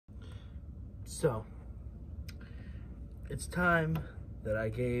So, it's time that I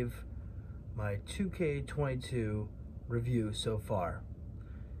gave my 2K22 review so far.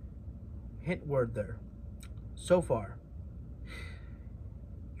 Hint word there. So far.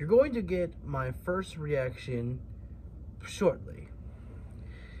 You're going to get my first reaction shortly.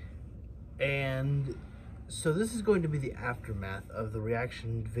 And so this is going to be the aftermath of the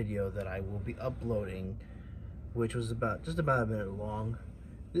reaction video that I will be uploading, which was just about a minute long.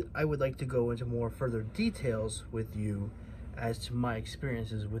 I would like to go into more further details with you as to my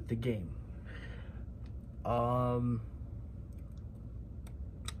experiences with the game.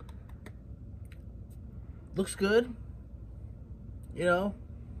 Looks good. You know,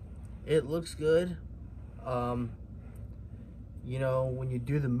 it looks good. You know, when you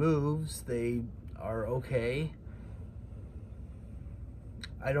do the moves, they are okay.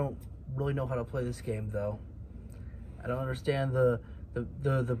 I don't really know how to play this game though. I don't understand the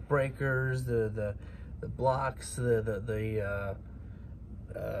breakers, the blocks,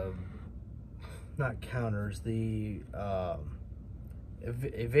 not counters, the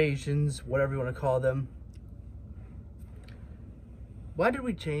evasions, whatever you want to call them. Why did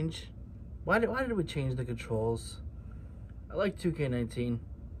we change? Why did we change the controls? I like 2K19.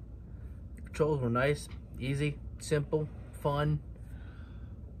 The controls were nice, easy, simple, fun.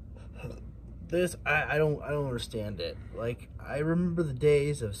 This, I don't understand it. Like, I remember the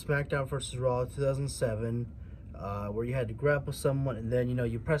days of SmackDown vs. Raw 2007, where you had to grapple someone and then, you know,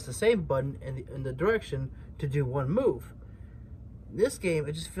 you press the same button in the direction to do one move. In this game,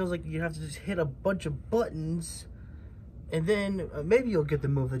 it just feels like you have to just hit a bunch of buttons and then maybe you'll get the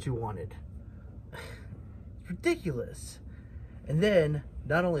move that you wanted. It's ridiculous. And then,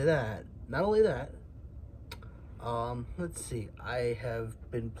 not only that, let's see, I have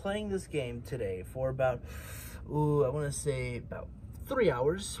been playing this game today for about, I want to say about 3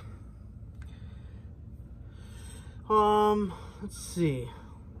 hours. Let's see,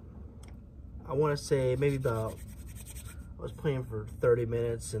 I want to say maybe about, I was playing for 30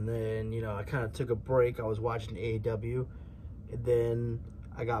 minutes and then, you know, I kind of took a break. I was watching AEW and then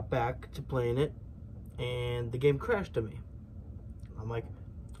I got back to playing it and the game crashed on me. I'm like,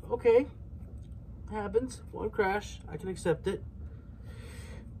 okay, happens, one crash, I can accept it.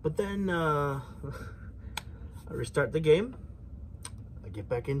 But then I restart the game, I get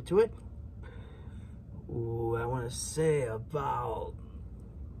back into it. I want to say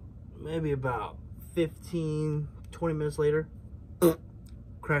maybe about 15, 20 minutes later,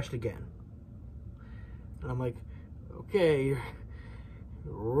 crashed again. And I'm like, okay, you're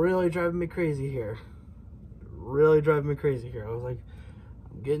really driving me crazy here. Really driving me crazy here. I was like,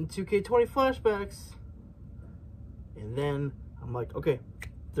 I'm getting 2K20 flashbacks. And then I'm like, okay,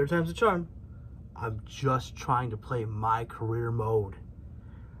 third time's the charm. I'm just trying to play my career mode.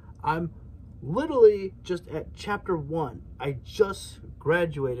 I'm literally just at chapter 1. I just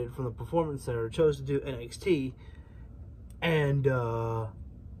graduated from the Performance Center, chose to do NXT, and you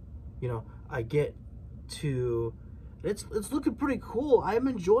know, I get to, it's looking pretty cool. I'm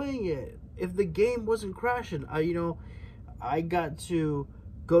enjoying it. If the game wasn't crashing, I got to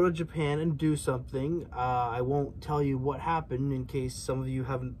go to Japan and do something. I won't tell you what happened in case some of you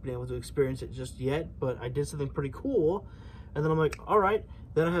haven't been able to experience it just yet, but I did something pretty cool. And then I'm like, all right,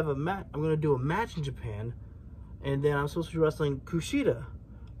 then I have a match. I'm going to do a match in Japan, and then I'm supposed to be wrestling Kushida.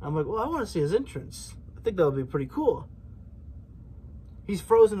 I'm like, well, I want to see his entrance. I think that would be pretty cool. He's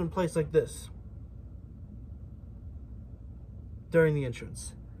frozen in place like this during the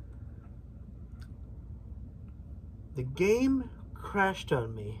entrance. The game crashed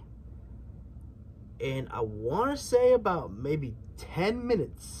on me, and I want to say about maybe 10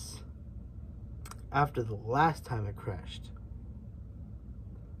 minutes after the last time it crashed.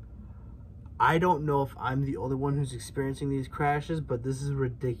 I don't know if I'm the only one who's experiencing these crashes, but this is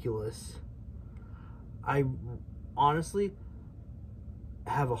ridiculous. I honestly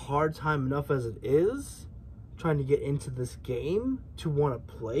have a hard time enough as it is trying to get into this game to want to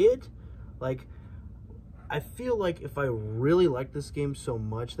play it. Like, I feel like if I really like this game so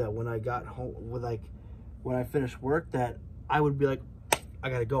much that when I got home, when I finished work, that I would be like, I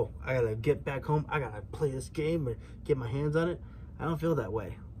gotta go. I gotta get back home. I gotta play this game and get my hands on it. I don't feel that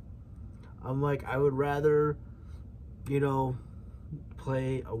way. I'm like, I would rather, you know,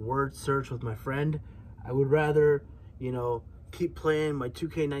 play a word search with my friend. I would rather, you know, keep playing my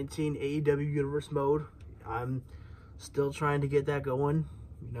 2K19 AEW Universe mode. I'm still trying to get that going.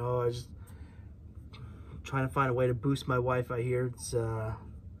 You know, I just trying to find a way to boost my Wi-Fi here. It's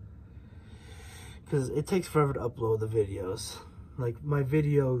because it takes forever to upload the videos. Like, my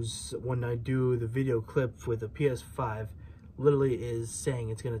videos, when I do the video clip with a PS5, literally is saying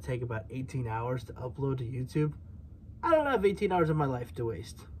it's going to take about 18 hours to upload to YouTube. I don't have 18 hours of my life to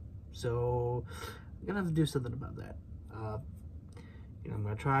waste. So I'm going to have to do something about that. I'm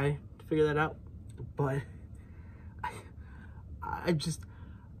going to try to figure that out. But I just...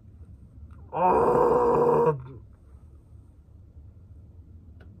 Oh,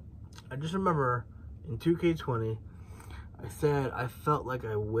 I just remember in 2K20, I said I felt like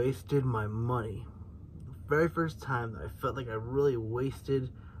I wasted my money. The very first time that I felt like I really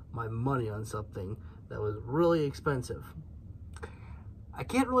wasted my money on something that was really expensive. I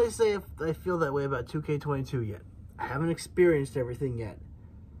can't really say if I feel that way about 2K22 yet. I haven't experienced everything yet.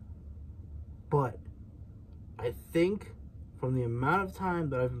 But I think from the amount of time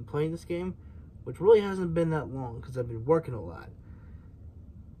that I've been playing this game, which really hasn't been that long because I've been working a lot,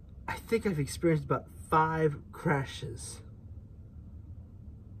 I think I've experienced about 5 crashes.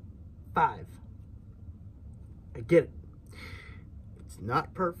 5. I get it. It's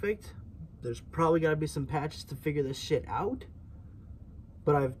not perfect. There's probably got to be some patches to figure this shit out.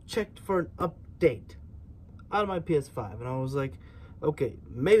 But I've checked for an update on my PS5. And I was like, okay,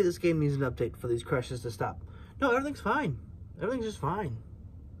 maybe this game needs an update for these crashes to stop. No, everything's fine. Everything's just fine.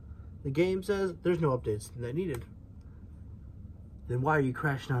 The game says there's no updates that needed. Then why are you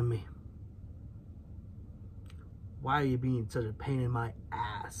crashing on me? Why are you being such a pain in my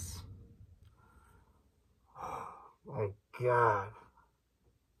ass? Oh my God.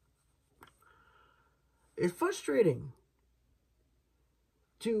 It's frustrating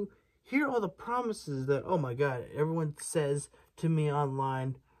to hear all the promises that, oh my God, everyone says to me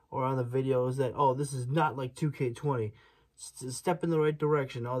online or on the videos that, oh, this is not like 2K20. It's a step in the right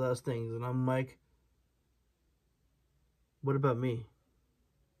direction, all those things. And I'm like, what about me?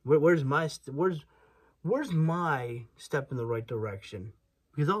 Where's my step in the right direction?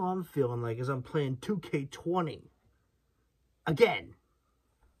 Because all I'm feeling like is I'm playing 2K20 again.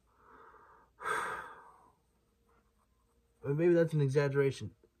 Or maybe that's an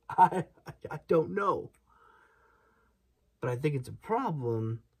exaggeration. I don't know. But I think it's a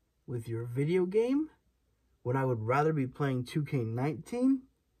problem with your video game when I would rather be playing 2K19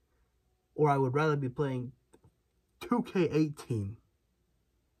 or I would rather be playing 2K18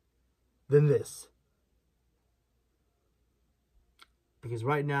 than this. Because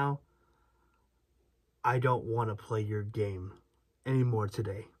right now, I don't want to play your game anymore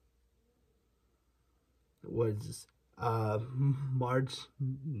today. What is this? March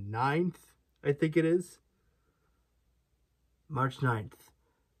 9th, I think it is. March 9th.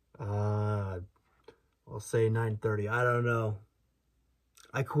 I'll say 9:30. I don't know.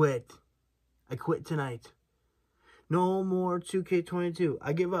 I quit. I quit tonight. No more 2K22.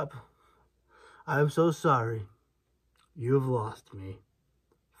 I give up. I'm so sorry. You have lost me.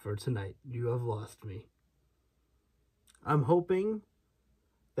 For tonight, you have lost me. I'm hoping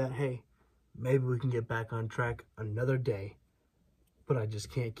that, hey, maybe we can get back on track another day. But I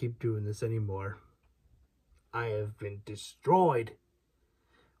just can't keep doing this anymore. I have been destroyed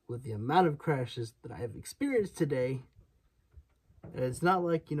with the amount of crashes that I have experienced today. And it's not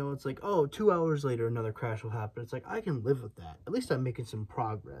like, it's like, oh, 2 hours later, another crash will happen. It's like, I can live with that. At least I'm making some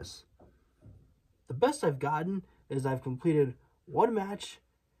progress. The best I've gotten is I've completed one match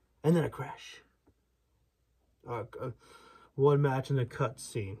and then a crash. One match and a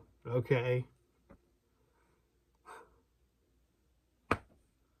cutscene. Okay?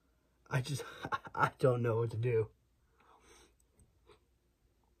 I don't know what to do.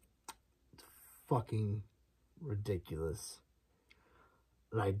 It's fucking ridiculous.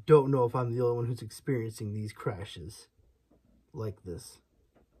 And I don't know if I'm the only one who's experiencing these crashes like this.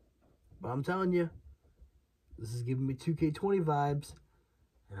 But I'm telling you, this is giving me 2K20 vibes.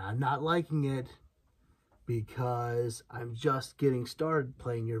 And I'm not liking it because I'm just getting started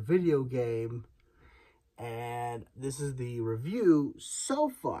playing your video game. And this is the review so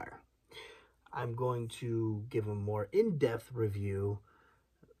far. I'm going to give a more in-depth review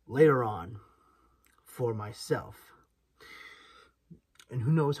later on for myself. And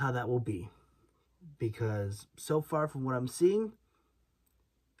who knows how that will be. Because so far from what I'm seeing,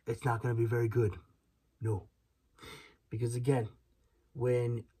 it's not going to be very good. No. Because again,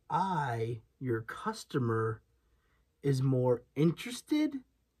 when your customer, is more interested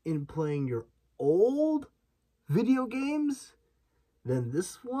in playing your old video games than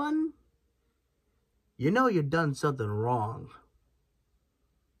this one, you've done something wrong.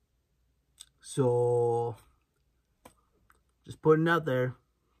 So, just putting out there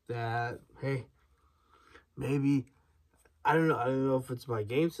that, hey, maybe, I don't know if it's my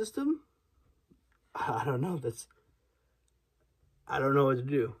game system. I don't know. I don't know what to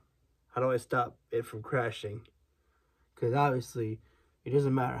do. How do I stop it from crashing? Because obviously, it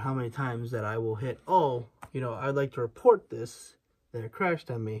doesn't matter how many times that I will hit, oh, you know, I'd like to report this, that it crashed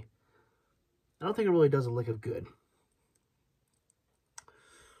on me. I don't think it really does a lick of good.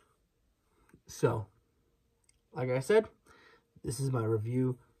 So, like I said, this is my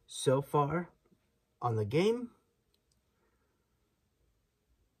review so far on the game.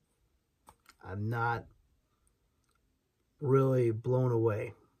 I'm not really blown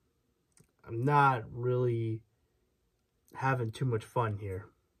away. I'm not really having too much fun here.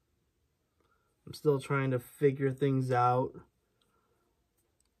 I'm still trying to figure things out.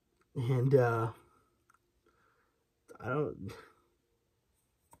 And,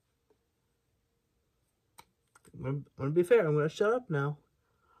 I'm gonna be fair. I'm gonna shut up now.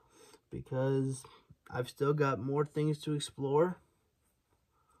 Because I've still got more things to explore.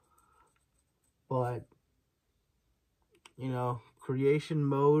 But, you know, creation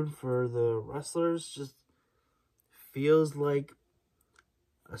mode for the wrestlers just feels like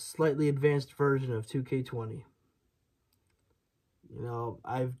a slightly advanced version of 2K20. You know,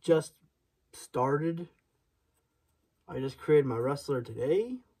 I've just started. I just created my wrestler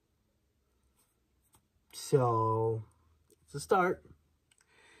today. So, it's a start.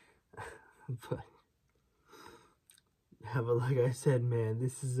 But like I said, man,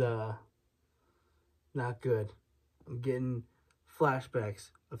 this is not good. I'm getting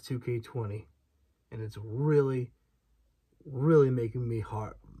flashbacks of 2K20, and it's really making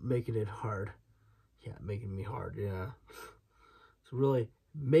it hard. Yeah, making me hard. Yeah, it's really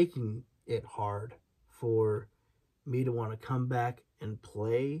making it hard for me to want to come back and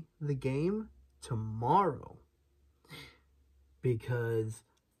play the game tomorrow, because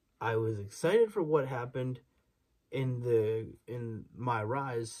I was excited for what happened in my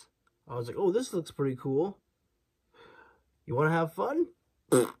Rise. I was like, oh, this looks pretty cool. You want to have fun?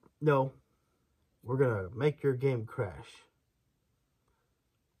 No. We're going to make your game crash.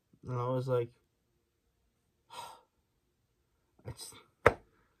 And I was like, I just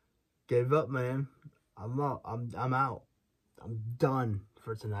gave up, man. I'm out. I'm out. I'm done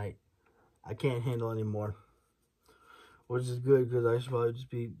for tonight. I can't handle anymore. Which is good, because I should probably just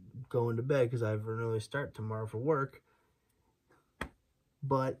be going to bed, because I have an early start tomorrow for work.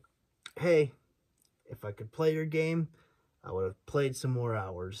 But, hey, if I could play your game, I would have played some more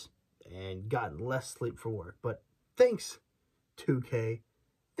hours and gotten less sleep for work. But thanks, 2K.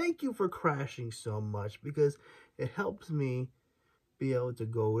 Thank you for crashing so much, because it helps me be able to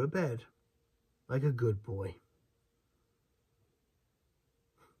go to bed like a good boy.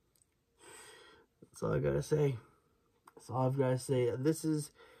 That's all I gotta say. That's all I've got to say. This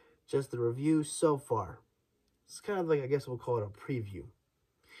is just the review so far. It's kind of like, I guess we'll call it a preview.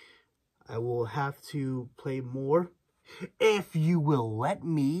 I will have to play more, if you will let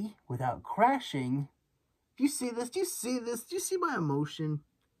me, without crashing. Do you see this? Do you see this? Do you see my emotion?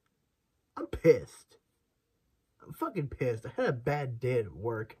 I'm pissed. I'm fucking pissed. I had a bad day at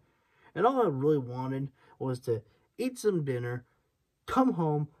work, and all I really wanted was to eat some dinner, come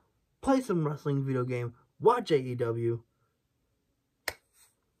home, play some wrestling video game, watch AEW,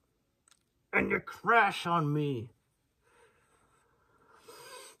 and you crash on me.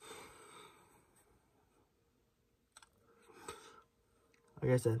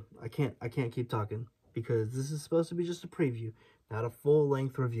 Like I said, I can't keep talking, because this is supposed to be just a preview, not a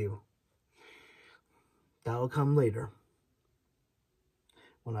full-length review. That'll come later,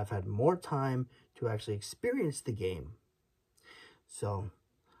 when I've had more time to actually experience the game. So,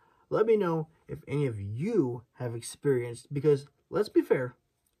 let me know if any of you have experienced, because let's be fair,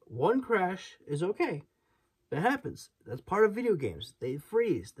 one crash is okay. That happens. That's part of video games. They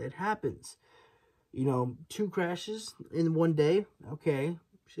freeze. That happens. You know, 2 crashes in one day, okay,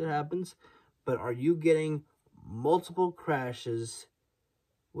 shit happens. But are you getting multiple crashes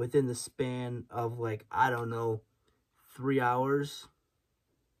within the span of, like, I don't know, 3 hours?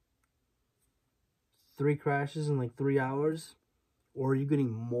 3 crashes in, like, 3 hours? Or are you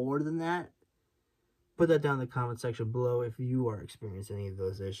getting more than that? Put that down in the comment section below if you are experiencing any of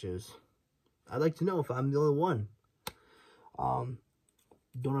those issues. I'd like to know if I'm the only one.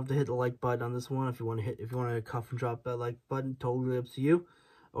 Don't have to hit the like button on this one. If you want to cuff and drop that like button, totally up to you.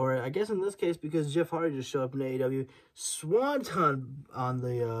 Or I guess in this case, because Jeff Hardy just showed up in AEW, swanton on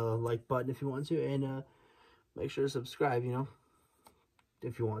the like button if you want to, and make sure to subscribe. You know,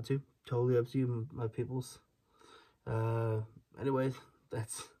 if you want to, totally up to you, my peoples. Anyways,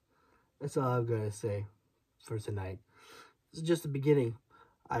 that's all I've got to say for tonight. This is just the beginning.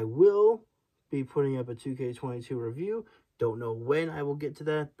 I will be putting up a 2K22 review. Don't know when I will get to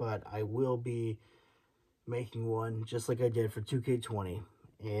that, but I will be making one just like I did for 2K20.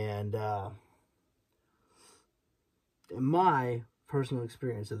 And in my personal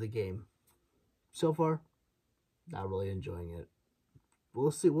experience of the game, so far, not really enjoying it.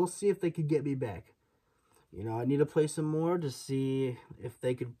 We'll see. We'll see if they could get me back. You know, I need to play some more to see if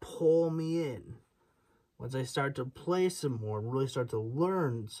they could pull me in. Once I start to play some more, really start to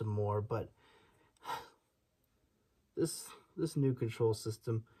learn some more, but this new control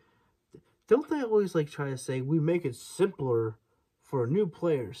system, don't they always like try to say we make it simpler for new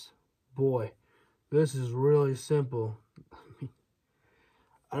players? Boy, this is really simple.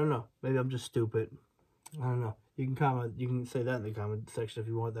 I don't know. Maybe I'm just stupid. I don't know. You can comment. You can say that in the comment section if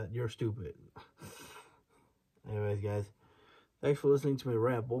you want that. You're stupid. Anyways, guys, thanks for listening to me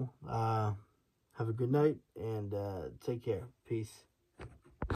ramble. Have a good night and take care. Peace.